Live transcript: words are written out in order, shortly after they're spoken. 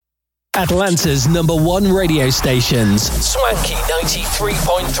Atlanta's #1 radio stations, Swanky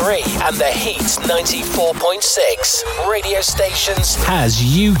 93.3 and The Heat 94.6 radio stations, has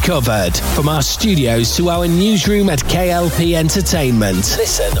you covered. From our studios to our newsroom at K.L.P. Entertainment.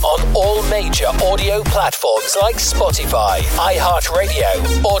 Listen on all major audio platforms like Spotify,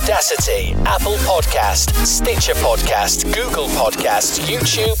 iHeartRadio, Audacity, Apple Podcast, Stitcher Podcast, Google Podcast,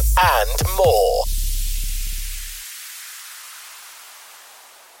 YouTube, and more.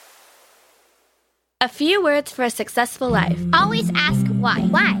 A few words for a successful life. Always ask why.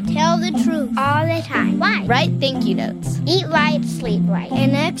 Why? Tell the truth all the time. Why? Write thank you notes. Eat right, sleep right,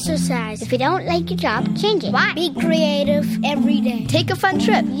 and exercise. If you don't like your job, change it. Why? Be creative every day. Take a fun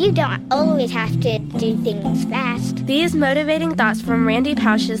trip. You don't always have to do things fast. These motivating thoughts from Randy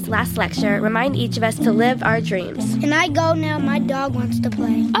Pausch's last lecture remind each of us to live our dreams. Can I go now? My dog wants to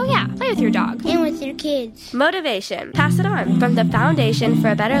play. Oh yeah, play with your dog. And with your kids. Motivation. Pass it on from the Foundation for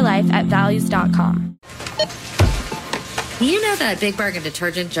a Better Life at values.com. You know that Big Bargain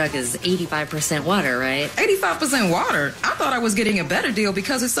detergent jug is 85% water, right? 85% water? I thought I was getting a better deal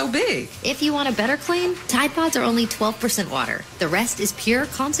because it's so big. If you want a better clean, Tide Pods are only 12% water. The rest is pure,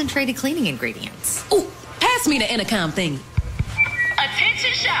 concentrated cleaning ingredients. Ooh, pass me the intercom thing.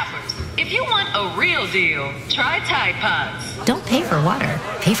 Attention shoppers. If you want a real deal, try Tide Pods. Don't pay for water.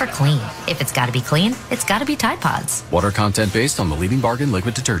 Pay for clean. If it's got to be clean, it's got to be Tide Pods. Water content based on the leading bargain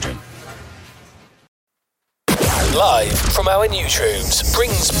liquid detergent. Live from our newsrooms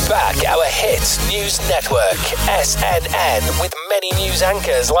brings back our hit news network, SNN, with many news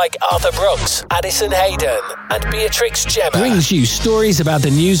anchors like Arthur Brooks, Addison Hayden, and Beatrix Gemma. Brings you stories about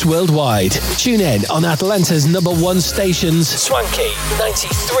the news worldwide. Tune in on Atlanta's #1 stations, Swanky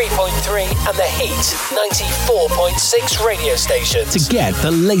 93.3 and The Heat 94.6 radio stations. To get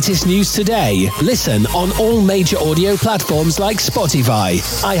the latest news today, listen on all major audio platforms like Spotify,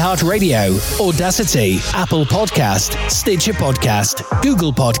 iHeartRadio, Audacity, Apple Podcasts, Stitcher Podcast,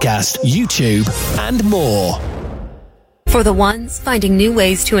 Google Podcast, YouTube, and more. For the ones finding new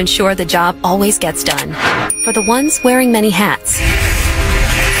ways to ensure the job always gets done. For the ones wearing many hats.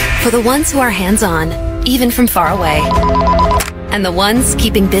 For the ones who are hands-on, even from far away. And the ones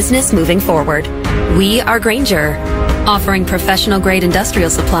keeping business moving forward. We are Grainger, offering professional-grade industrial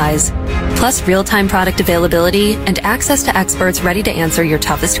supplies, plus real-time product availability and access to experts ready to answer your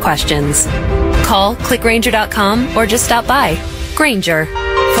toughest questions. Call, click Grainger.com, or just stop by. Grainger,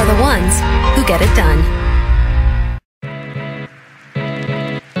 for the ones who get it done.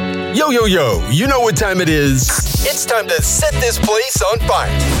 Yo, yo, yo, you know what time it is. It's time to set this place on fire.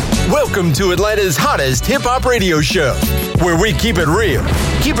 Welcome to Atlanta's hottest hip-hop radio show, where we keep it real,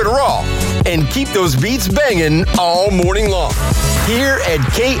 keep it raw, and keep those beats banging all morning long. Here at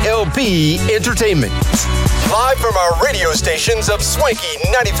K.L.P. Entertainment. Live from our radio stations of Swanky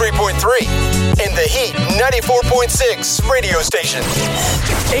 93.3 and The Heat 94.6 radio station.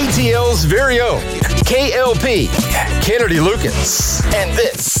 ATL's very own K.L.P. Kennedy Lucas. And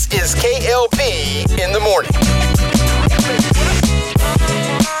this is K.L.P. in the morning.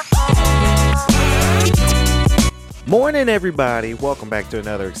 Morning, everybody. Welcome back to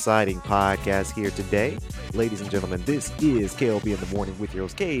another exciting podcast here today. Ladies and gentlemen, this is KLP in the morning with your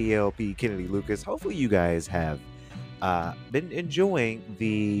host, KLP Kennedy Lucas. Hopefully you guys have been enjoying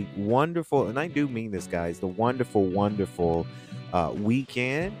the wonderful, and I do mean this, guys, the wonderful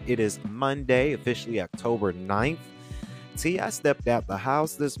weekend. It is Monday, officially October 9th. See, I stepped out the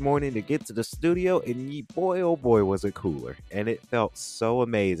house this morning to get to the studio, and boy, oh boy, was it cooler. And it felt so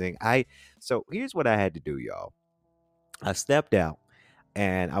amazing. So here's what I had to do, y'all. I stepped out.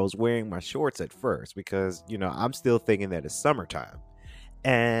 And I was wearing my shorts at first because, I'm still thinking that it's summertime.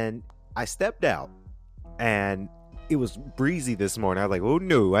 And I stepped out and it was breezy this morning. I was like, oh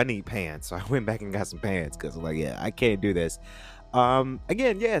no, I need pants. So I went back and got some pants because I'm like, yeah, I can't do this.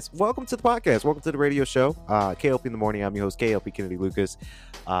 Again, yes, welcome to the podcast. Welcome to the radio show. KLP in the morning. I'm your host, KLP Kennedy Lucas.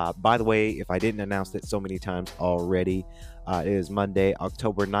 By the way, if I didn't announce it so many times already, it is Monday,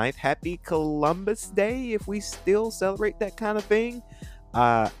 October 9th. Happy Columbus Day if we still celebrate that kind of thing.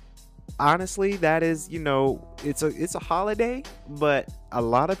 Honestly, that is, it's a holiday, but a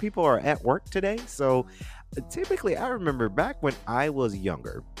lot of people are at work today. So typically I remember back when I was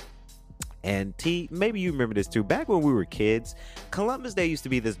younger, and maybe you remember this too, back when we were kids, Columbus Day used to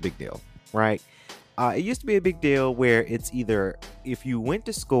be this big deal, right? It used to be a big deal where it's either, if you went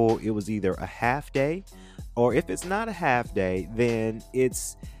to school, it was either a half day, or if it's not a half day, then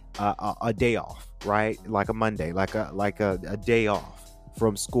it's a day off, right? Like a Monday, like a day off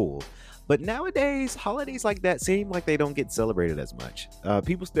from school. But nowadays, holidays like that seem like they don't get celebrated as much.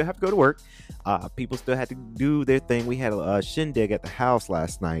 People still have to go to work. People still have to do their thing. We had a shindig at the house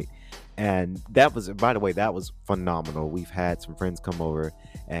last night, And that was, by the way, that was phenomenal. We've had some friends come over,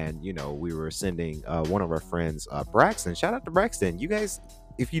 and we were sending one of our friends, Braxton. Shout out to Braxton. You guys,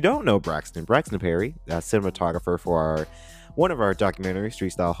 if you don't know Braxton Perry, cinematographer for one of our documentaries,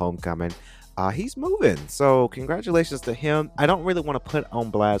 Street Style Homecoming, he's moving. So congratulations to him. I don't really want to put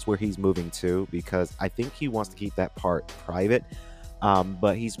on blast where he's moving to, because I think he wants to keep that part private.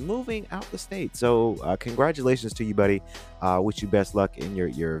 But he's moving out the state. So congratulations to you, buddy. Wish you best luck in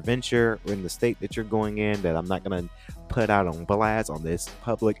your venture in the state that you're going in, that I'm not going to put out on blast on this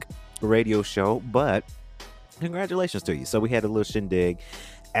public radio show. But congratulations to you. So we had a little shindig,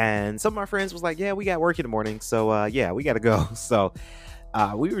 and some of our friends was like, yeah, we got work in the morning. So yeah, we got to go. So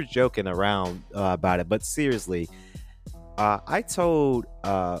we were joking around about it. But seriously, I told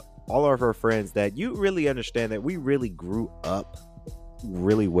all of our friends that you really understand that we really grew up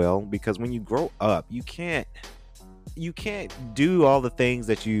really well, because when you grow up, you can't do all the things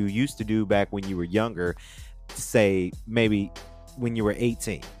that you used to do back when you were younger, say maybe when you were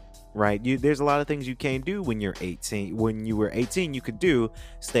 18, right? There's a lot of things you can't do when you're 18. When you were 18, you could do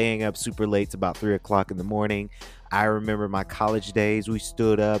staying up super late to about 3 o'clock in the morning. I remember my college days. We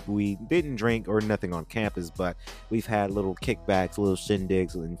stood up. We didn't drink or nothing on campus, but we've had little kickbacks, little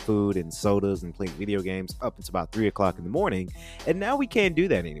shindigs, and food and sodas and playing video games up until about 3 o'clock in the morning. And now we can't do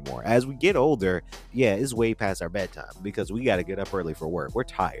that anymore. As we get older, yeah, it's way past our bedtime, because we got to get up early for work. We're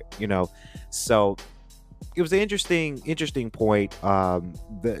tired, So it was an interesting point.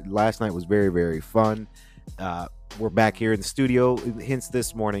 Last night was very, very fun. We're back here in the studio, hence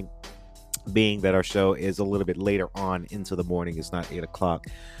this morning being that our show is a little bit later on into the morning. It's not 8 o'clock.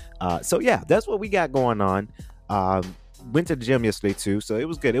 So yeah, that's what we got going on. Went to the gym yesterday too, so it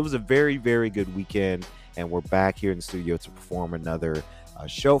was good. It was a very, very good weekend, and we're back here in the studio to perform another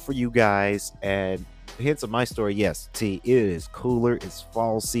show for you guys. And hence of my story, yes, T, it is cooler. It's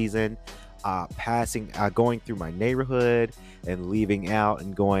fall season. Going through my neighborhood and leaving out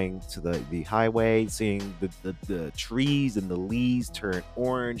and going to the highway, seeing the trees and the leaves turn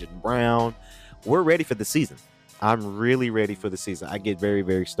orange and brown. We're ready for the season. I'm really ready for the season. I get very,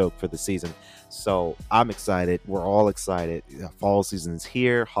 very stoked for the season. So I'm excited. We're all excited. Fall season is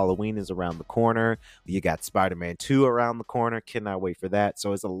here. Halloween is around the corner. You got Spider-Man 2 around the corner. Cannot wait for that.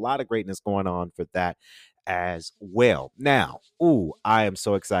 So it's a lot of greatness going on for that as well. Now, I am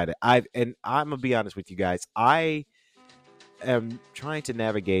so excited. I'm gonna be honest with you guys. I am trying to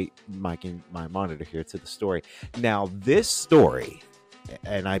navigate my monitor here to the story. Now, this story,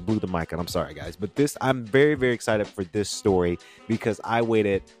 and I blew the mic, and I'm sorry, guys, but I'm very, very excited for this story, because I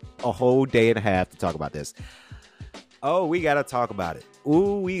waited a whole day and a half to talk about this. Oh, we gotta talk about it.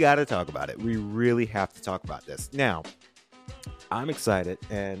 We gotta talk about it. We really have to talk about this. Now, I'm excited,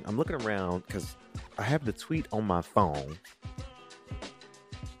 and I'm looking around because I have the tweet on my phone,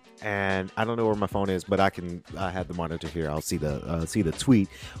 and I don't know where my phone is, but I have the monitor here. I'll see the tweet.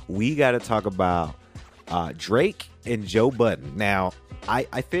 We got to talk about Drake and Joe Budden. Now, I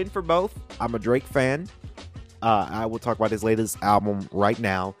fend for both. I'm a Drake fan. I will talk about his latest album right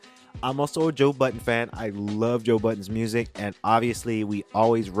now. I'm also a Joe Budden fan. I love Joe Budden's music, and obviously we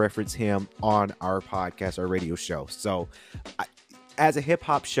always reference him on our podcast, our radio show. So as a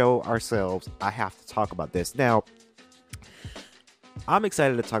hip-hop show ourselves, I have to talk about this. Now, I'm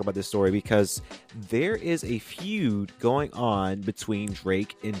excited to talk about this story because there is a feud going on between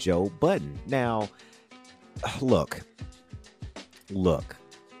Drake and Joe Budden. Now, look,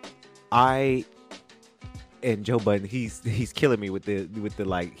 and Joe Budden, he's killing me with the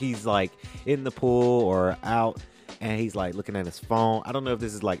like, he's like in the pool or out, and he's like looking at his phone. I don't know if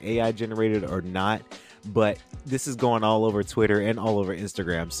this is like AI generated or not, but this is going all over Twitter and all over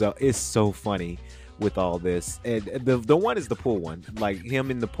Instagram. So it's so funny with all this. And the one is the pool one, like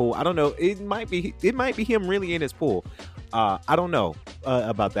him in the pool. I don't know. It might be him really in his pool. I don't know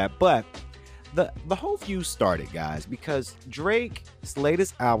about that, but the whole feud started, guys, because Drake's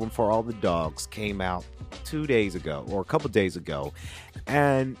latest album, For All the Dogs, came out 2 days ago or a couple days ago.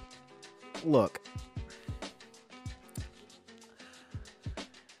 And look,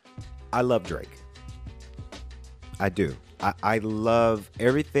 I love Drake. I do. I love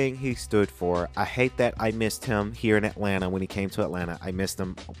everything he stood for. I hate that I missed him here in Atlanta when he came to Atlanta. I missed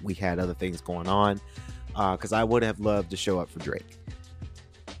him. We had other things going on because I would have loved to show up for Drake.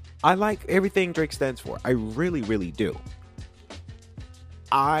 I like everything Drake stands for. I really, really do.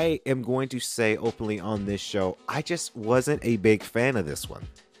 I am going to say openly on this show, I just wasn't a big fan of this one.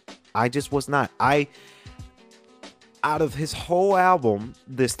 I just was not. Out of his whole album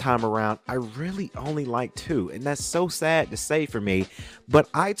this time around, I really only like 2. And that's so sad to say for me. But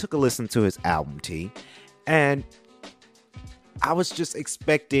I took a listen to his album, T. And I was just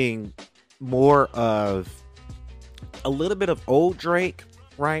expecting more of a little bit of old Drake,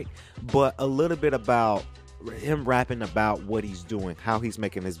 right? But a little bit about him rapping about what he's doing, how he's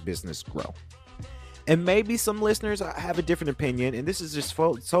making his business grow. And maybe some listeners have a different opinion, and this is just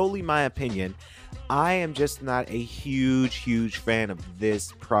solely my opinion. I am just not a huge fan of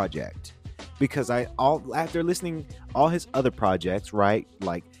this project, because after listening all his other projects, right,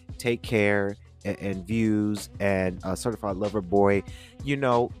 like Take Care and Views and Certified Lover Boy,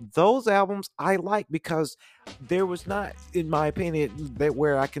 those albums I like, because there was not, in my opinion, that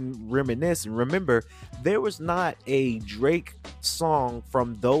where I can reminisce and remember, there was not a Drake song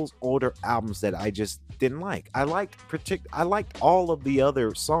from those older albums that I just didn't like. I liked all of the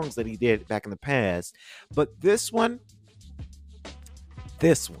other songs that he did back in the past, but this one,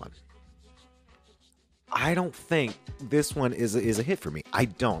 I don't think this one is a hit for me. I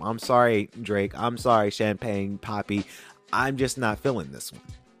don't. I'm sorry, Drake. I'm sorry, Champagne Poppy. I'm just not feeling this one.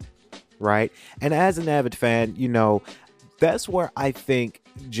 Right? And as an avid fan, that's where I think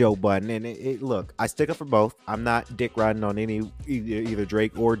Joe Budden, and look, I stick up for both. I'm not dick riding on either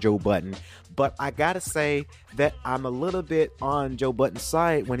Drake or Joe Budden, but I gotta say that I'm a little bit on Joe Budden's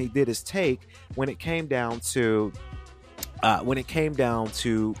side when he did his take, when it came down to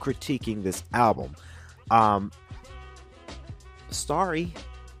critiquing this album. Sorry,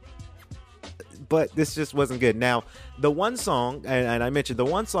 but this just wasn't good. Now, the one song, and I mentioned the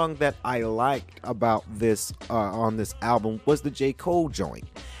one song that I liked about this on this album was the J. Cole joint.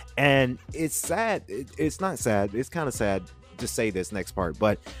 And it's sad. It's not sad. It's kind of sad to say this next part,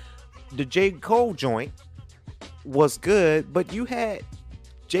 but the J. Cole joint was good, but you had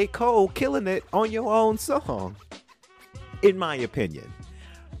J. Cole killing it on your own song, in my opinion,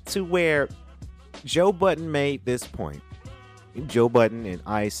 to where Joe Budden made this point. Joe Budden and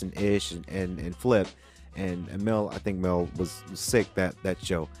Ice and Ish and Flip and Mel, I think Mel was sick that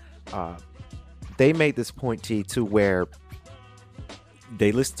show. They made this point to where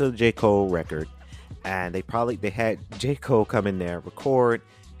they listened to the J. Cole record, and they had J. Cole come in there, record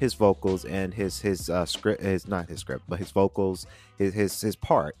his vocals and his script, not his script, but his vocals, his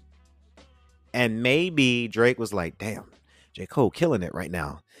part. And maybe Drake was like, damn, J. Cole killing it right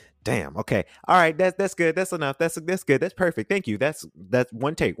now. Damn. Okay. All right. That's good. That's enough. That's good. That's perfect. Thank you. That's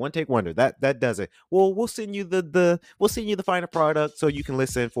one take wonder. That does it. Well, we'll send you the final product so you can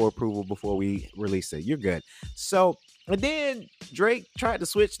listen for approval before we release it. You're good. So, and then Drake tried to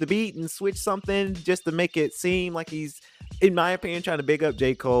switch the beat and switch something just to make it seem like he's, in my opinion, trying to big up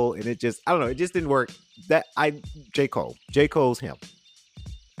J. Cole, and it just didn't work. J. Cole's him.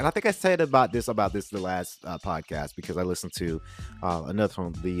 And I think I said about this the last podcast, because I listened to another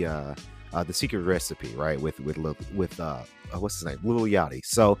one, the Secret Recipe, right, with what's his name, Lil Yachty.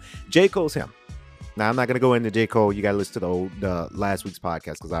 So J. Cole's him. Now I'm not gonna go into J. Cole. You gotta listen to the last week's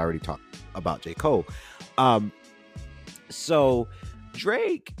podcast, because I already talked about J. Cole. So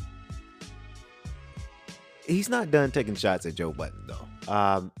Drake, he's not done taking shots at Joe Budden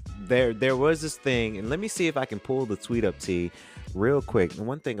though. There was this thing, and let me see if I can pull the tweet up to you real quick. And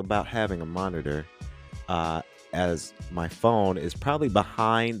one thing about having a monitor as my phone is probably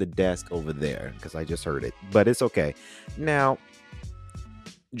behind the desk over there, because I just heard it, but it's okay. Now,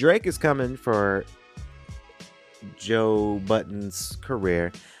 Drake is coming for Joe Budden's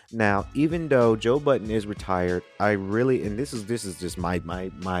career. Now, even though Joe Budden is retired, I really, and this is just my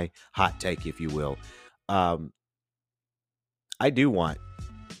hot take, if you will, I do want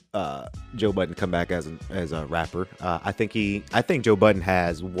Joe Budden come back as a rapper. I think Joe Budden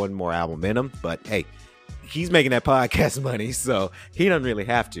has one more album in him, but hey, he's making that podcast money, so he doesn't really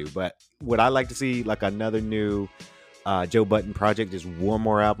have to. But would I like to see like another new Joe Budden project, just one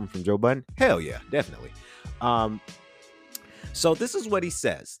more album from Joe Budden? Hell yeah, definitely. So this is what he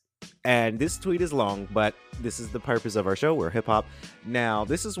says, and this tweet is long, but this is the purpose of our show. We're hip hop. Now,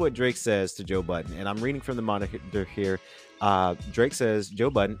 this is what Drake says to Joe Budden, and I'm reading from the monitor here. Drake says, Joe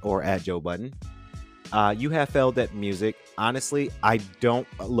Budden, or at Joe Budden, you have failed at music. Honestly, I don't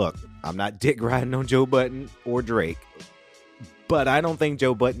look. I'm not dick riding on Joe Budden or Drake, but I don't think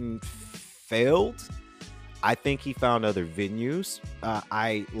Joe Budden failed. I think he found other venues.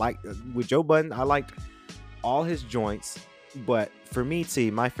 With Joe Budden, I liked all his joints, but for me,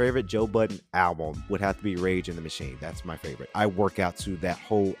 my favorite Joe Budden album would have to be Rage in the Machine. That's my favorite. I work out to that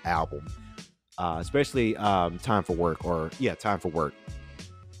whole album. Especially Time for Work.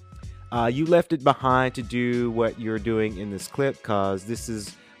 You left it behind to do what you're doing in this clip, because this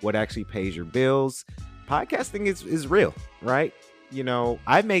is what actually pays your bills. Podcasting is real, right?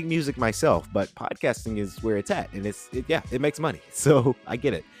 I make music myself, but podcasting is where it's at, and it makes money. So I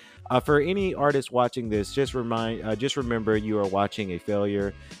get it. For any artist watching this, just remember you are watching a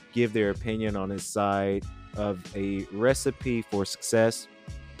failure. Give their opinion on his side of a recipe for success.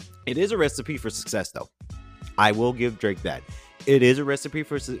 It is a recipe for success, though. I will give Drake that. It is a recipe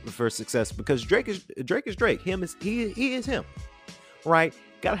for success because Drake is Drake. He is him, right?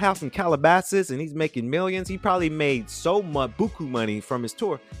 Got a house in Calabasas and he's making millions. He probably made so much buku money from his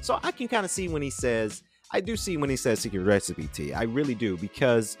tour. So I can kind of see when he says, Secret Recipe T. I really do,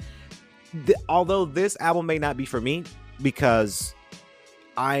 because although this album may not be for me, because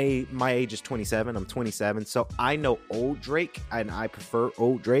my age is 27. I'm 27, so I know old Drake and I prefer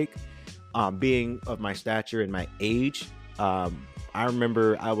old Drake, being of my stature and my age. I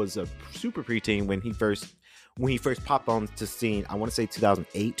remember I was a super preteen when he first popped on to scene. I want to say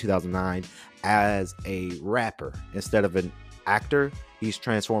 2008, 2009, as a rapper instead of an actor. He's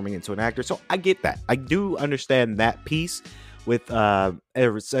transforming into an actor, so I get that. I do understand that piece with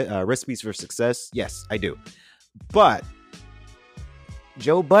recipes for success. Yes, I do. But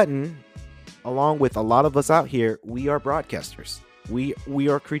Joe Budden, along with a lot of us out here, we are broadcasters. We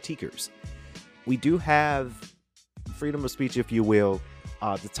are critiquers. We do have freedom of speech, if you will,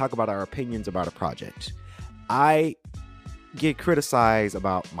 to talk about our opinions about a project. I get criticized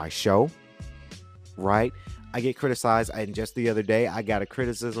about my show, right? I get criticized, and just the other day, I got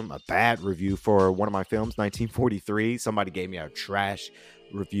a bad review for one of my films, 1943. Somebody gave me a trash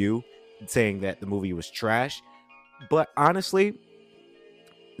review saying that the movie was trash. But honestly,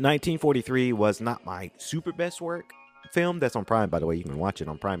 1943 was not my super best work film. That's on Prime, by the way. You can watch it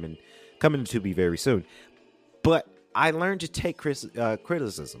on Prime and coming to be very soon. But I learned to take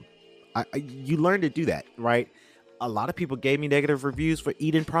criticism. You learn to do that, right? A lot of people gave me negative reviews for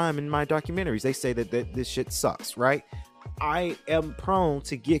Eden Prime in my documentaries. They say that this shit sucks, right? I am prone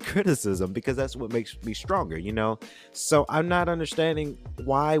to get criticism because that's what makes me stronger, you know? So I'm not understanding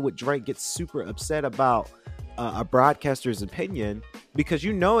why would Drake get super upset about a broadcaster's opinion, because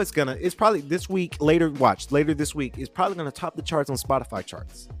you know it's probably this week, later this week, it's probably going to top the charts on Spotify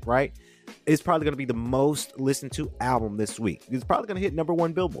charts, right? It's probably going to be the most listened to album this week. It's probably going to hit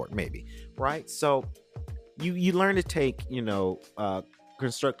 #1 Billboard, maybe, right? So you learn to take,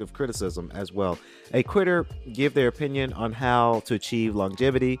 constructive criticism as well. A quitter give their opinion on how to achieve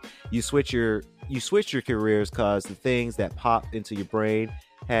longevity. You switch your careers because the things that pop into your brain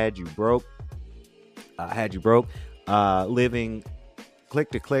had you broke. Living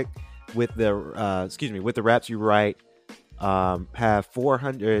click to click with the raps you write. Have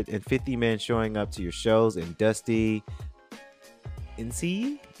 450 men showing up to your shows in dusty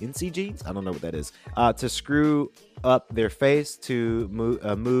NC jeans. I don't know what that is. To screw up their face to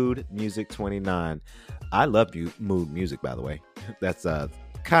Mood Music 29. I love Mood Music, by the way. That's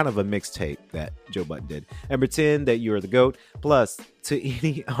kind of a mixtape that Joe Budden did. And pretend that you're the GOAT. Plus, to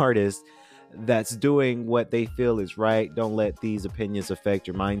any artist that's doing what they feel is right, don't let these opinions affect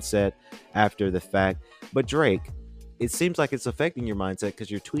your mindset after the fact. But Drake, it seems like it's affecting your mindset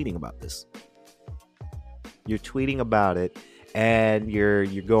because you're tweeting about this. You're tweeting about it, and you're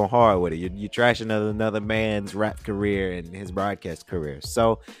going hard with it. You're trashing another man's rap career and his broadcast career.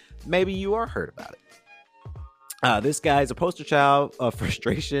 So maybe you are hurt about it. This guy is a poster child of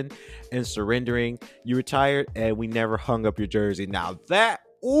frustration and surrendering. You retired, and we never hung up your jersey. Now that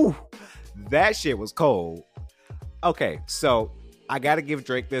shit was cold. Okay, so I gotta give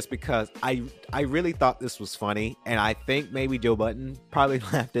Drake this because I really thought this was funny, and I think maybe Joe Budden probably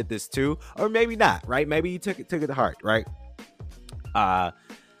laughed at this too, or maybe not, right? Maybe he took it to heart, right?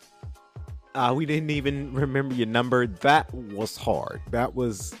 We didn't even remember your number. That was hard. That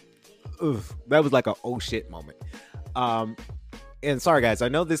was like a oh shit moment. And sorry guys, I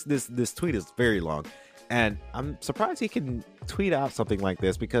know this tweet is very long, and I'm surprised he can tweet out something like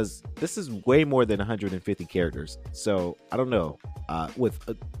this because this is way more than 150 characters. So I don't know with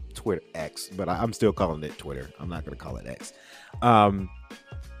Twitter X, but I'm still calling it Twitter. I'm not going to call it X.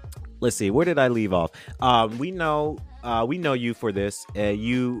 Let's see. Where did I leave off? We know you for this.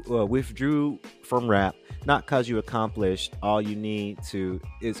 You withdrew from rap, not because you accomplished all you need to.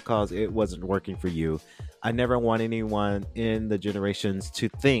 It's because it wasn't working for you. I never want anyone in the generations to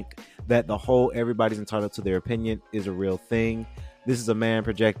think that the whole everybody's entitled to their opinion is a real thing. This is a man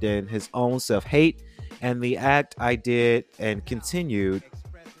projecting his own self-hate, and the act I did and continued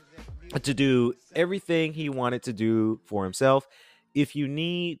to do everything he wanted to do for himself. If you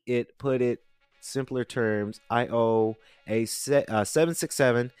need it, put it simpler terms. I owe a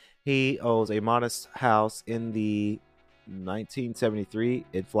 767. He owes a modest house in the 1973.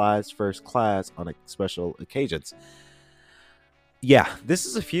 It flies first class on special occasions. Yeah, this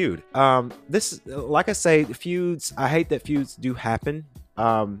is a feud. This, like I say, feuds. I hate that feuds do happen.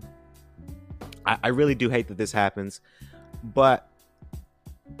 I really do hate that this happens, but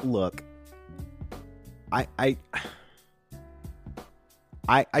look, I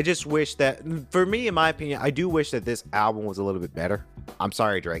just wish that, for me, in my opinion, I do wish that this album was a little bit better. I'm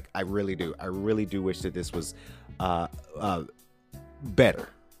sorry, Drake. I really do. I really do wish that this was better,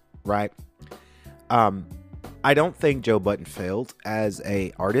 right? I don't think Joe Budden failed as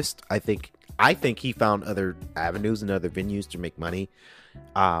a artist. I think he found other avenues and other venues to make money.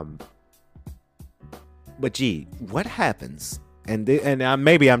 But gee, what happens? And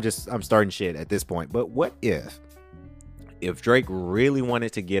maybe I'm starting shit at this point. But what if Drake really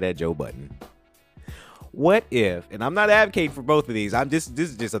wanted to get at Joe Budden? What if, and I'm not advocating for both of these. This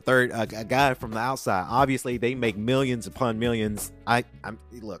is just a guy from the outside. Obviously, they make millions upon millions.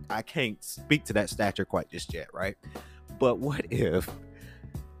 Look, I can't speak to that stature quite just yet, right? But what if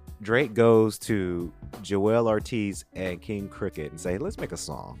Drake goes to Joel Ortiz and King Cricket and say, let's make a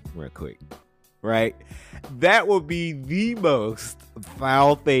song real quick, right? That would be the most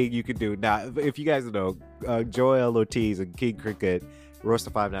foul thing you could do. Now, if you guys know, Joel Ortiz and King Cricket, Royce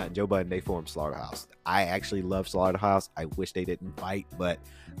da 5'9", and Joe Budden, they formed Slaughterhouse. I actually love Slaughterhouse. I wish they didn't fight, but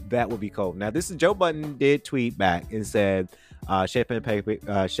that would be cool. Now, this is Joe Budden did tweet back and said,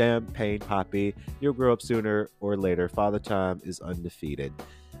 Champagne Poppy, you'll grow up sooner or later. Father Time is undefeated.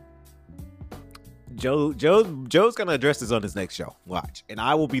 Joe's gonna address this on his next show. Watch, and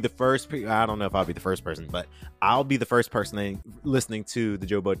I will be the first. I don't know if I'll be the first person, but I'll be the first person listening to the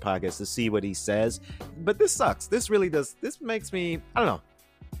Joe Budden podcast to see what he says. But this sucks. This really does. This makes me. I don't know.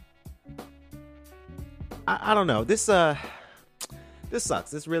 I don't know. This sucks.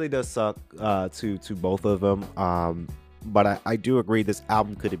 This really does suck to both of them. But I do agree this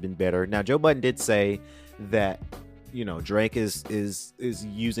album could have been better. Now, Joe Budden did say that, you know, Drake is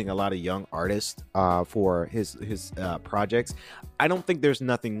using a lot of young artists for his projects. I don't think there's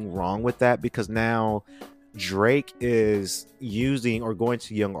nothing wrong with that, because now Drake is using or going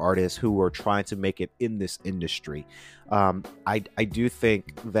to young artists who are trying to make it in this industry. I do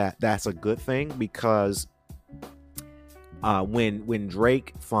think that that's a good thing, because when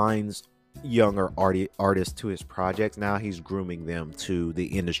Drake finds younger artists to his projects, now he's grooming them to the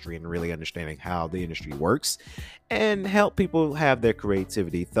industry and really understanding how the industry works and help people have their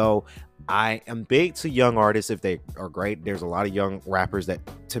creativity. Though I am big to young artists if they are great. There's a lot of young rappers that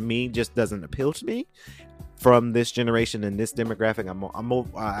to me just doesn't appeal to me from this generation and this demographic.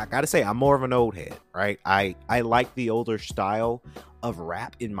 I gotta say, I'm more of an old head, right? I like the older style of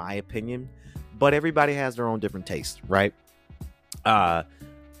rap, in my opinion, but everybody has their own different tastes, right?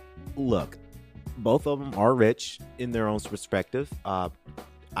 Look, both of them are rich in their own perspective. I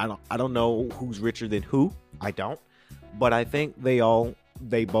don't know who's richer than who. I don't, but I think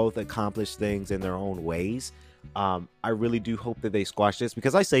they both accomplish things in their own ways. I really do hope that they squash this,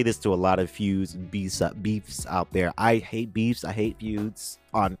 because I say this to a lot of feuds and beefs out there. I hate beefs. I hate feuds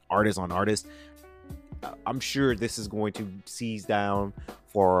on artists. I'm sure this is going to seize down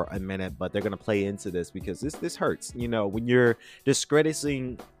for a minute, but they're going to play into this, because this hurts. You know, when you're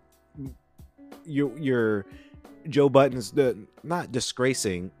discrediting your Joe Budden's, not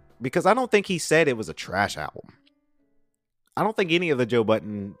disgracing, because I don't think he said it was a trash album. I don't think any of the Joe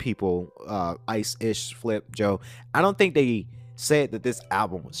Budden people, Ice-ish, Flip, Joe, I don't think they said that this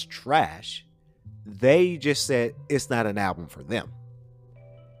album was trash. They just said it's not an album for them,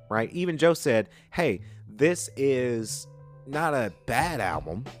 right? Even Joe said, hey, this is not a bad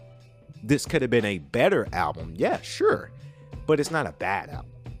album. This could have been a better album. Yeah, sure. But it's not a bad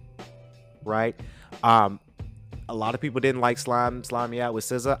album, right? A lot of people didn't like Slime Me Out with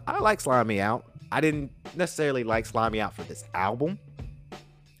SZA. I like Slime Me Out. I didn't necessarily like Slime Me Out for this album,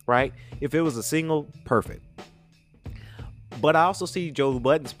 right? If it was a single, perfect. But I also see Joe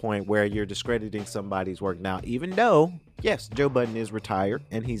Budden's point where you're discrediting somebody's work now, even though, yes, Joe Budden is retired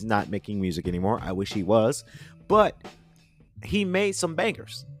and he's not making music anymore. I wish he was, but he made some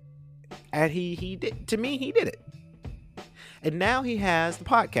bangers, and he did. To me, he did it. And now he has the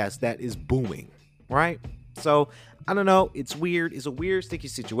podcast that is booming, right? So I don't know. It's weird. It's a weird, sticky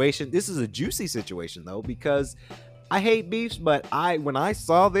situation. This is a juicy situation, though, because I hate beefs, but when I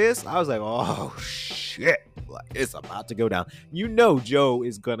saw this, I was like, oh, shit. Like, it's about to go down. You know Joe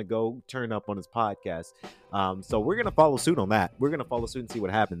is going to go turn up on his podcast. So we're going to follow suit on that. We're going to follow suit and see what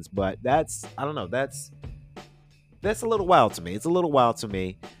happens. But I don't know. That's a little wild to me. It's a little wild to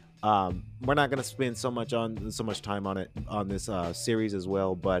me. We're not going to spend so much time on it on this series as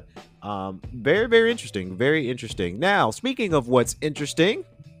well, but very, very interesting. Very interesting. Now, speaking of what's interesting,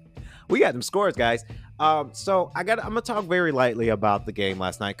 we got them scores, guys. So I'm gonna talk very lightly about the game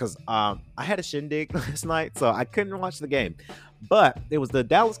last night, because I had a shindig last night, so I couldn't watch the game. But it was the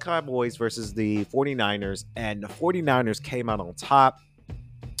Dallas Cowboys versus the 49ers, and the 49ers came out on top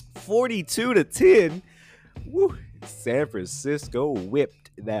 42-10. Woo. San Francisco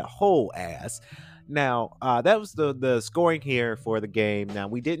whipped that whole ass. Now, that was the scoring here for the game. Now,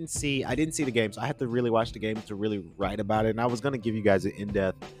 I didn't see the game, so I had to really watch the game to really write about it. And I was going to give you guys an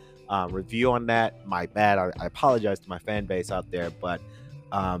in-depth review on that. My bad. I apologize to my fan base out there, but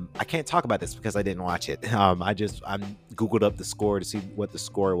I can't talk about this because I didn't watch it. I Googled up the score to see what the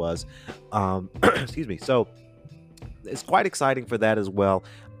score was. Excuse me. So it's quite exciting for that as well.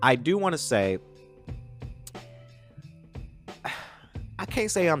 I do want to say, I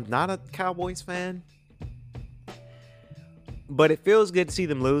can't say I'm not a Cowboys fan, but it feels good to see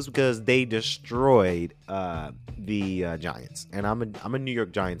them lose because they destroyed the Giants. And I'm a New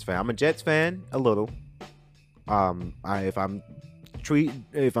York Giants fan. I'm a Jets fan a little. If I'm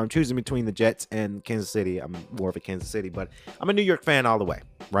choosing between the Jets and Kansas City, I'm more of a Kansas City, but I'm a New York fan all the way,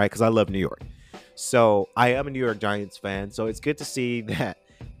 right? Because I love New York. So I am a New York Giants fan. So it's good to see that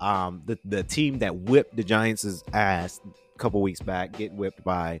the team that whipped the Giants' ass a couple weeks back get whipped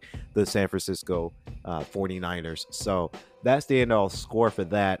by the San Francisco 49ers. So that's the end all score for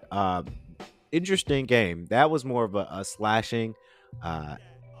that. Interesting game. That was more of a slashing.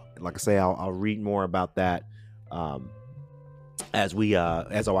 Like I say, I'll read more about that as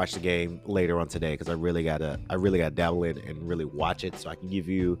I watch the game later on today, because I really gotta dabble in and really watch it so I can give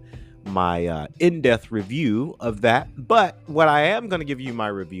you my in-depth review of that. But what I am going to give you my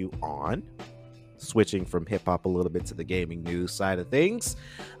review on, switching from hip-hop a little bit to the gaming news side of things,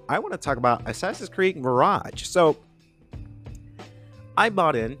 I want to talk about Assassin's Creed Mirage. So I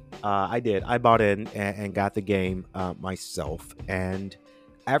bought in and got the game myself, and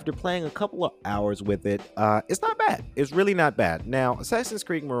after playing a couple of hours with it, it's not bad. It's really not bad. Now, Assassin's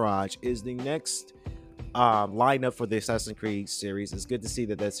Creed Mirage is the next lineup for the Assassin's Creed series. It's good to see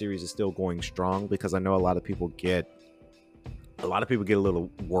that series is still going strong, because I know a lot of people get a little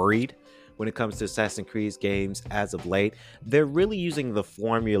worried when it comes to Assassin's Creed games as of late. They're really using the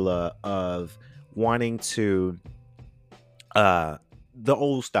formula of wanting to the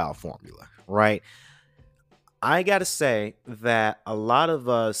old style formula, right? I gotta say that a lot of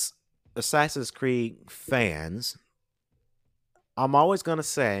us Assassin's Creed fans, I'm always gonna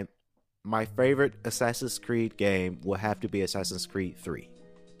say my favorite Assassin's Creed game will have to be Assassin's Creed 3.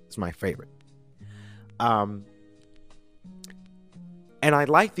 It's my favorite. And I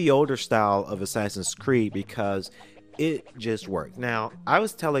like the older style of Assassin's Creed because it just worked. Now, I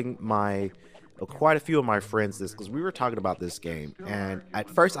was telling quite a few of my friends this, because we were talking about this game, and at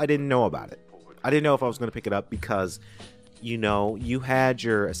first I didn't know about it. I didn't know if I was going to pick it up because, you had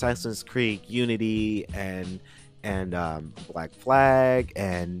your Assassin's Creed Unity and Black Flag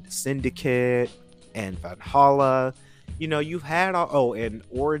and Syndicate and Valhalla. You've had and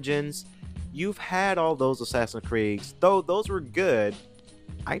Origins. You've had all those Assassin's Creeds. Though those were good,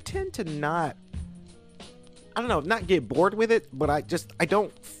 I tend to not get bored with it, but I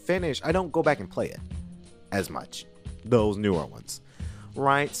don't go back and play it as much, those newer ones,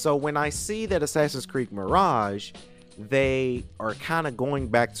 right? So when I see that Assassin's Creed Mirage, they are kind of going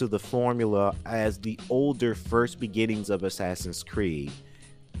back to the formula as the older first beginnings of Assassin's Creed,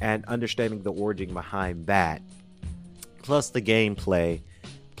 and understanding the origin behind that, plus the gameplay,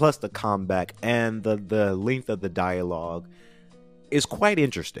 plus the combat, and the length of the dialogue is quite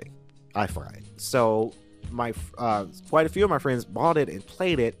interesting, I find. So my quite a few of my friends bought it and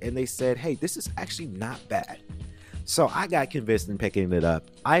played it, and they said, hey, this is actually not bad. So I got convinced in picking it up.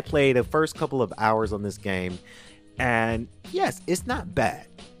 I played the first couple of hours on this game, and yes, it's not bad.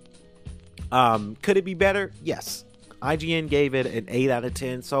 Could it be better? Yes. IGN gave it an 8 out of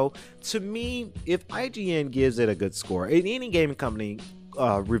 10. So to me, if IGN gives it a good score, and any gaming company,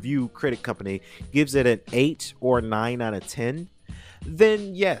 review critic company gives it an 8 or 9 out of 10,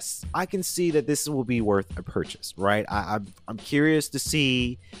 then yes, I can see that this will be worth a purchase, right? I'm curious to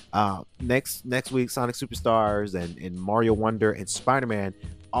see next week Sonic Superstars and Mario Wonder and Spider-Man.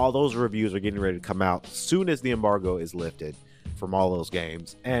 All those reviews are getting ready to come out soon as the embargo is lifted from all those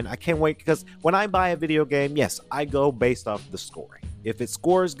games, and I can't wait, because when I buy a video game, yes, I go based off the scoring. If it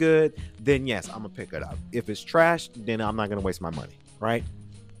scores good, then yes, I'm gonna pick it up. If it's trash, then I'm not gonna waste my money, right?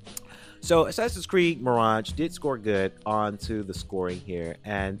 So Assassin's Creed Mirage did score good onto the scoring here,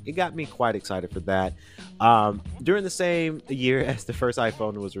 and it got me quite excited for that. During the same year as the first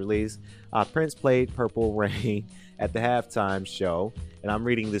iPhone was released, Prince played Purple Rain at the halftime show, and I'm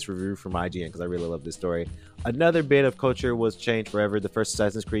reading this review from IGN because I really love this story. Another bit of culture was changed forever. The first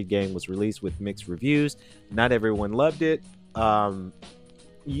Assassin's Creed game was released with mixed reviews. Not everyone loved it.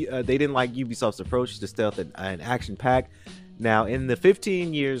 They didn't like Ubisoft's approach to stealth and action pack. Now, in the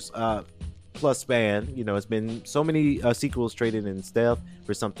 15 years plus span, it's been so many sequels traded in stealth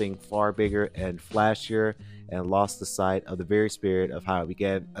for something far bigger and flashier, and lost the sight of the very spirit of how it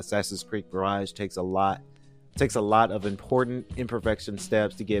began. Assassin's Creed Mirage takes a lot of important imperfection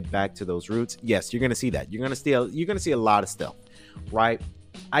steps to get back to those roots. Yes, you're gonna see that. You're gonna see a lot of stealth, right?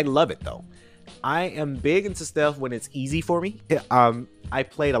 I love it though. I am big into stealth when it's easy for me. I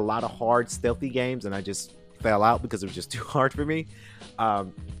played a lot of hard stealthy games and I just fell out because it was just too hard for me.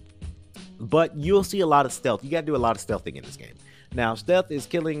 But you'll see a lot of stealth. You got to do a lot of stealthing in this game. Now, stealth is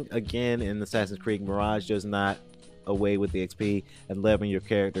killing again in Assassin's Creed Mirage. Does not away with the XP and leveling your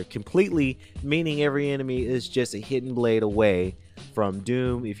character completely, meaning every enemy is just a hidden blade away from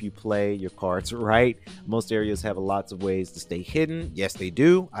doom if you play your cards right. Most areas have lots of ways to stay hidden. Yes, they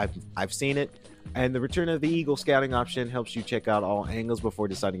do. I've seen it. And the Return of the Eagle scouting option helps you check out all angles before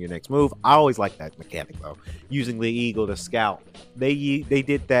deciding your next move. I always like that mechanic though, using the Eagle to scout. They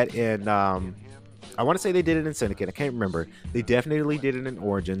did that in I want to say they did it in Syndicate. I can't remember. They definitely did it in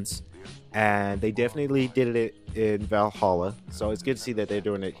Origins, and they definitely did it in Valhalla. So it's good to see that they're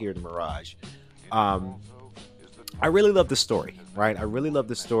doing it here in Mirage. I really love the story, right? I really love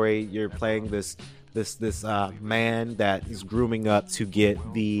the story. You're playing this man that is grooming up to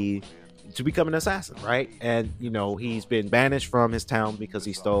become an assassin, right? And he's been banished from his town because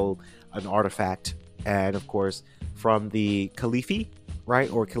he stole an artifact, and of course from the K.L.P, right,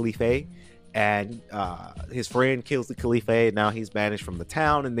 or K.L.P, and his friend kills the K.L.P, and now he's banished from the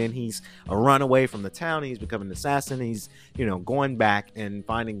town, and then he's a runaway from the town. He's becoming an assassin. He's going back and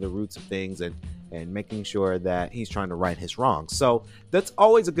finding the roots of things and making sure that he's trying to right his wrongs. So that's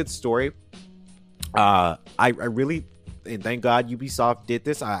always a good story. I really, and thank God Ubisoft did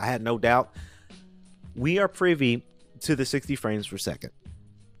this. I had no doubt. We are privy to the 60 frames per second.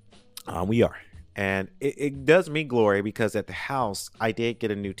 We are. And it does me glory because at the house, I did get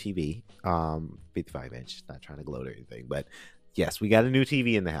a new TV, 55 inch, not trying to gloat or anything, but yes, we got a new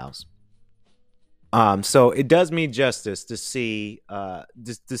TV in the house. So it does me justice to see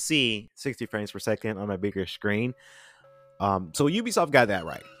 60 frames per second on a bigger screen. So Ubisoft got that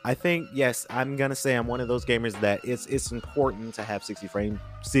right. I think, yes, I'm gonna say I'm one of those gamers that it's important to have 60 frames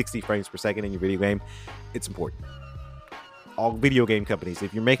per second in your video game. It's important. All video game companies,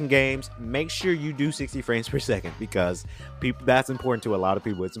 if you're making games, make sure you do 60 frames per second because that's important to a lot of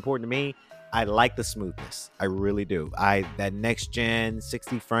people. It's important to me. I like the smoothness. I really do. That next gen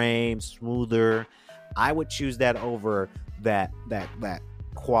 60 frames smoother. I would choose that over that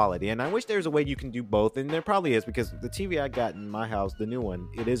quality, and I wish there's a way you can do both, and there probably is, because the TV I got in my house, the new one,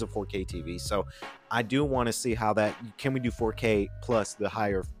 it is a 4K TV, so I do want to see how can we do 4K plus the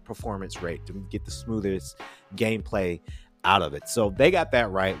higher performance rate to get the smoothest gameplay out of it. So they got that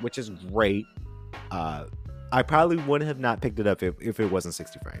right, which is great. I probably would have not picked it up if it wasn't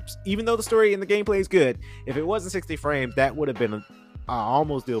 60 frames, even though the story and the gameplay is good. If it wasn't 60 frames, that would have been an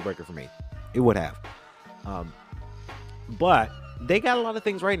almost deal breaker for me. It would have. But they got a lot of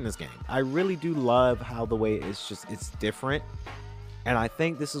things right in this game. I really do love how the way it's different. And I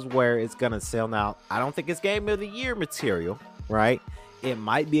think this is where it's going to sell now. I don't think it's Game of the Year material, right? It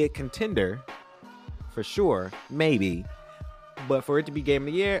might be a contender for sure, maybe. But for it to be Game of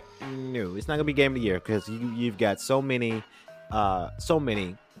the Year, no, it's not going to be Game of the Year because you've got so many other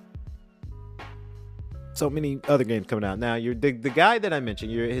games coming out. Now, the guy that I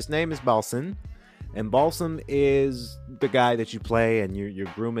mentioned, his name is Balsam. And Balsam is the guy that you play and you're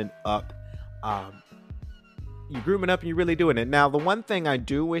grooming up. You're grooming up and you're really doing it. Now, the one thing I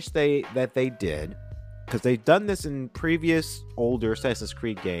do wish that they did, because they've done this in previous older Assassin's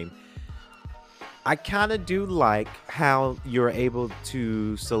Creed game, I kind of do like how you're able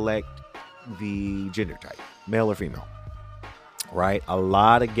to select the gender type, male or female. Right? A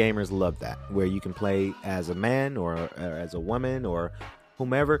lot of gamers love that, where you can play as a man or as a woman or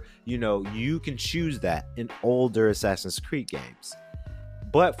whomever. You can choose that in older Assassin's Creed games.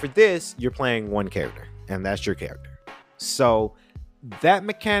 But for this, you're playing one character, and that's your character. So that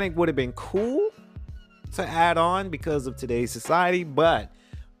mechanic would have been cool to add on because of today's society, but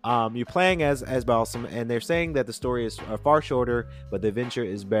you're playing as Balsam, and they're saying that the story is far shorter, but the adventure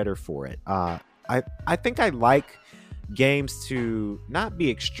is better for it. I think I like games to not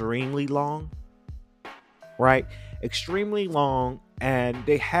be extremely long, right? Extremely long, and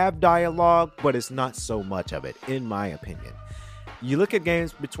they have dialogue, but it's not so much of it, in my opinion. You look at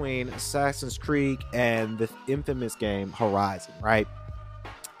games between Assassin's Creed and the infamous game Horizon, right?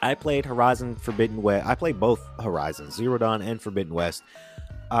 I played Horizon Forbidden West. I played both Horizons, Zero Dawn and Forbidden West.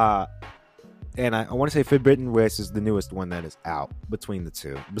 And I want to say Forbidden West is the newest one that is out between the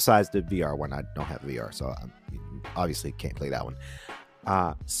two. Besides the VR one, I don't have VR, so obviously can't play that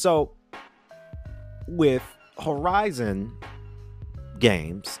one. So with Horizon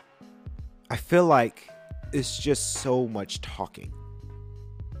games, I feel like it's just so much talking,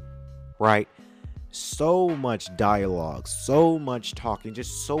 right? So much dialogue, so much talking,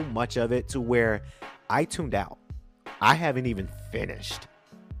 just so much of it to where I tuned out. I haven't even finished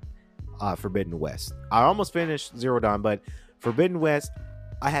Forbidden West. I almost finished Zero Dawn, but Forbidden West,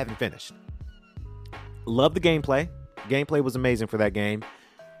 I haven't finished. Love the gameplay. Gameplay was amazing for that game,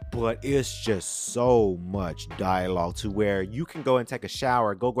 but it's just so much dialogue to where you can go and take a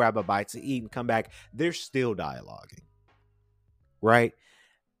shower, go grab a bite to eat, and come back. They're still dialoguing, right?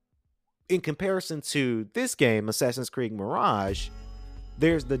 In comparison to this game, Assassin's Creed Mirage,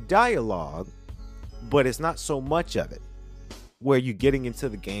 there's the dialogue, but it's not so much of it where you're getting into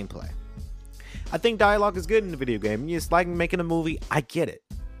the gameplay. I think dialogue is good in a video game. It's like making a movie. I get it.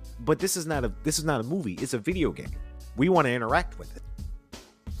 But this is not a movie. It's a video game. We want to interact with it.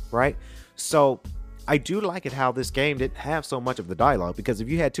 Right? So I do like it how this game didn't have so much of the dialogue, because if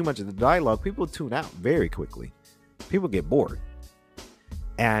you had too much of the dialogue, people tune out very quickly. People get bored.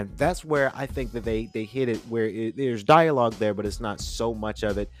 And that's where I think that they hit it, where there's dialogue there, but it's not so much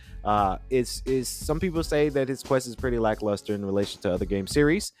of it. It's some people say that his quest is pretty lackluster in relation to other game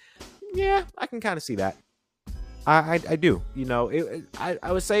series. Yeah, I can kind of see that. I do. You know,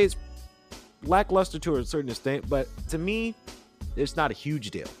 I would say it's lackluster to a certain extent, but to me, it's not a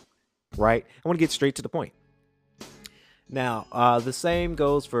huge deal, right? I want to get straight to the point. Now, the same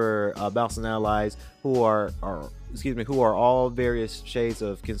goes for Bounce and Allies, who are all various shades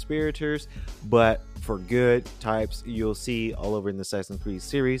of conspirators, but for good types you'll see all over in the Assassin's Creed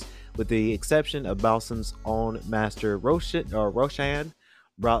series, with the exception of Balsam's own master Roshan,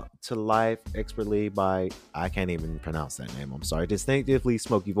 brought to life expertly by, I can't even pronounce that name, I'm sorry, distinctively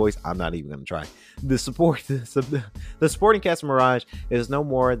smoky voice, I'm not even going to try. The supporting cast of Mirage is no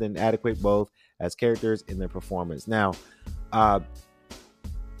more than adequate, both as characters in their performance. Now,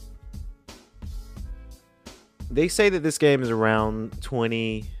 they say that this game is around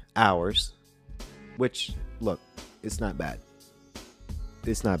 20 hours, which, look, it's not bad.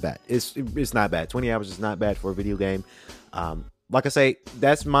 It's not bad. It's not bad. 20 hours is not bad for a video game. Like I say,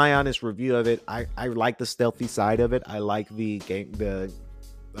 that's my honest review of it. I like the stealthy side of it. I like the gameplay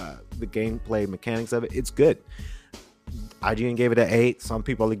mechanics of it. It's good. IGN gave it an 8. Some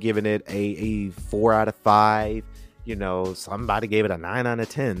people are giving it a 4 out of 5. You know, somebody gave it a 9 out of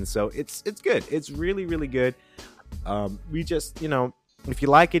 10. So it's good. It's really, really good. We just, you know, if you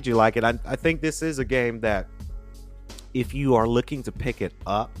like it, you like it. I think this is a game that if you are looking to pick it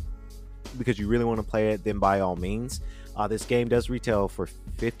up because you really want to play it, then by all means. This game does retail for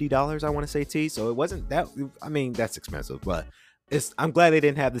 $50, I want to say, T. So it wasn't that, I mean, that's expensive, but I'm glad they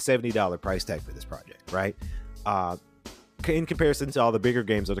didn't have the $70 price tag for this project, right? In comparison to all the bigger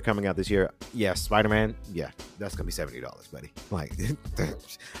games that are coming out this year, yeah, Spider-Man, yeah, that's gonna be $70, buddy. Like,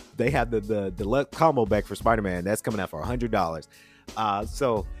 they have the deluxe combo back for Spider-Man, that's coming out for $100.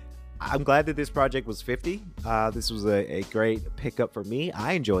 So I'm glad that this project was $50. This was a great pickup for me.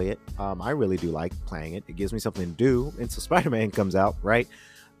 I enjoy it. I really do like playing it. It gives me something to do until Spider-Man comes out, right?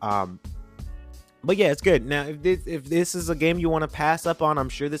 But yeah, it's good. Now, if this is a game you want to pass up on, I'm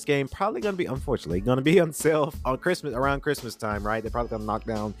sure this game probably going to be, unfortunately, going to be on sale on around Christmas time, right? They're probably going to knock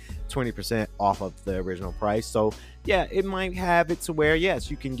down 20% off of the original price. So yeah, it might have it to where, yes,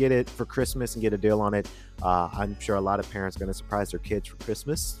 you can get it for Christmas and get a deal on it. I'm sure a lot of parents are going to surprise their kids for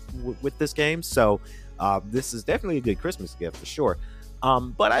Christmas with this game. So this is definitely a good Christmas gift for sure.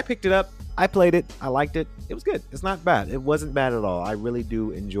 But I picked it up. I played it. I liked it. It was good. It's not bad. It wasn't bad at all. I really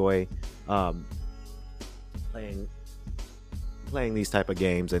do enjoy playing these type of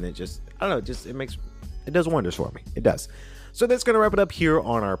games, and it just, I don't know, it does wonders for me. It does. So that's going to wrap it up here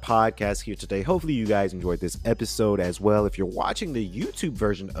on our podcast here today. Hopefully you guys enjoyed this episode as well. If you're watching the YouTube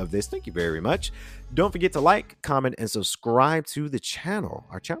version of this, thank you very much. Don't forget to like, comment, and subscribe to the channel.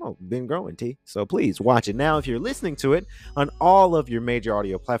 Our channel has been growing, T. So please watch it. Now, if you're listening to it on all of your major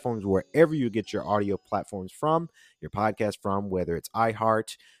audio platforms, wherever you get your audio platforms from, your podcast from, whether it's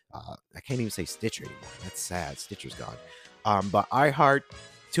iHeart, I can't even say Stitcher anymore. That's sad. Stitcher's gone. But iHeart,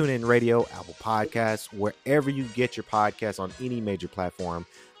 TuneIn Radio, Apple Podcasts, wherever you get your podcasts on any major platform,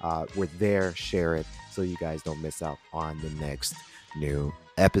 we're there. Share it so you guys don't miss out on the next new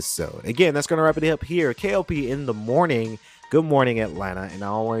episode. Again, that's going to wrap it up here. K.L.P. in the morning. Good morning, Atlanta. And I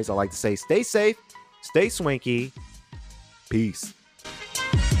like to say, stay safe, stay swanky. Peace.